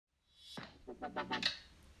Today's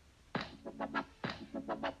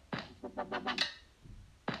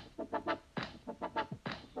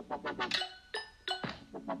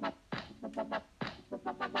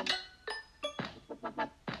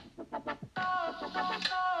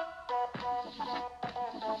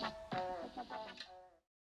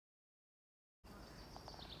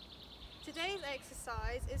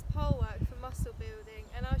exercise is pole work for muscle building,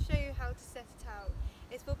 and I'll show you how to set it out.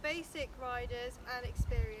 It's for basic riders and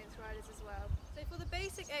experienced riders as well. So for the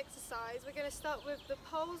basic exercise, we're going to start with the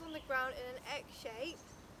poles on the ground in an X shape,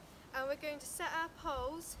 and we're going to set our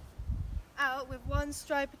poles out with one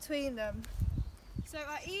stripe between them. So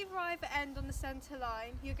at either end on the centre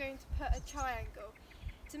line, you're going to put a triangle.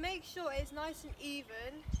 To make sure it's nice and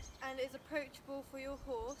even and is approachable for your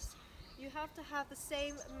horse, you have to have the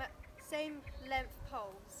same length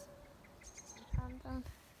poles.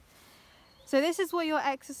 So this is what your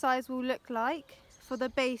exercise will look like for the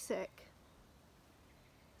basic.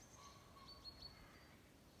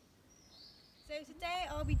 So today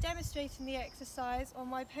I'll be demonstrating the exercise on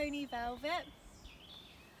my pony Velvet,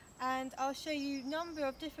 and I'll show you a number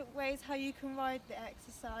of different ways how you can ride the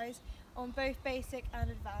exercise on both basic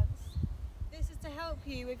and advanced. This is to help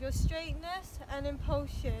you with your straightness and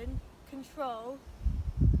impulsion control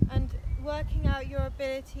and working out your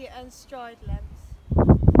ability and stride lengths.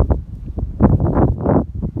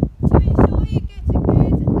 To ensure you get a good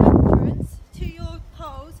entrance to your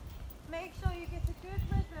poles, make sure you get a good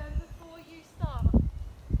rhythm before you start.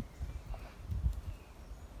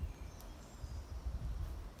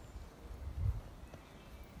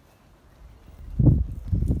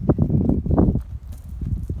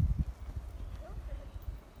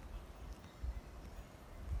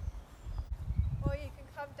 Or you can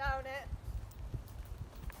come down it.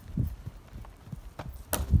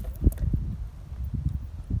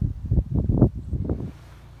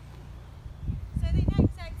 So the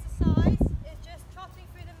next exercise is just trotting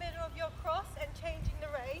through the middle of your cross and changing the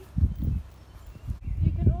rein.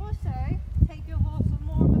 You can also take your horse on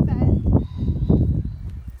more of a bend.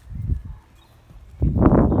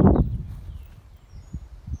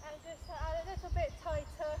 And just to add a little bit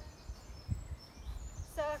tighter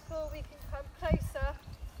circle, we can come closer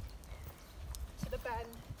to the bend.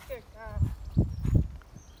 Good girl.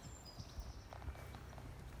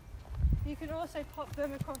 You can also pop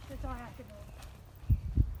them across the diagonal.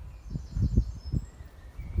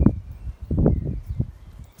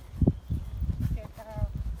 Good girl.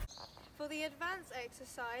 For the advanced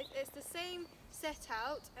exercise, it's the same set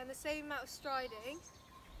out and the same amount of striding,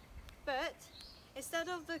 but instead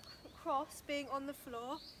of the cross being on the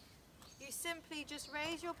floor, you simply just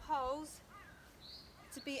raise your poles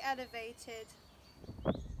to be elevated.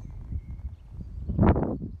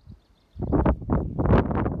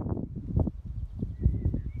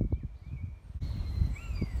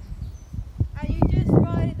 And you just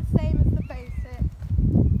ride it the same as the basic.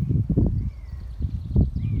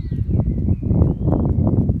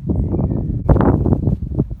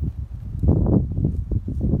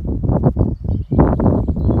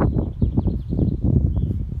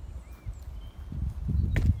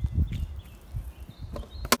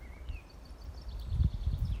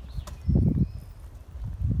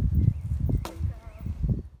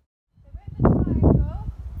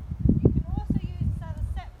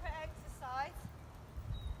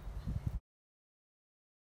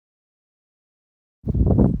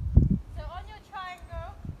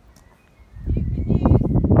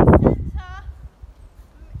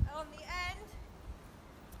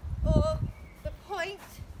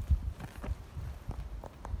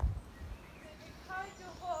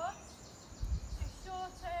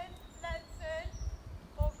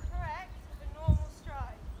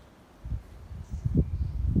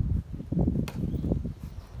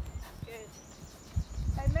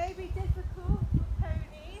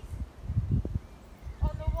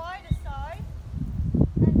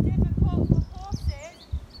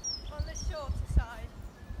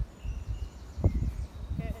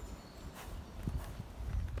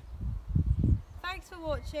 Thanks for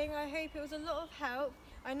watching. I hope it was a lot of help.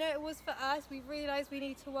 I know it was for us. We realised we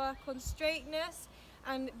need to work on straightness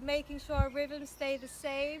and making sure our rhythms stay the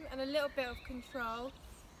same and a little bit of control.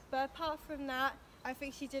 But apart from that, I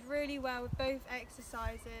think she did really well with both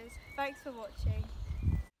exercises. Thanks for watching.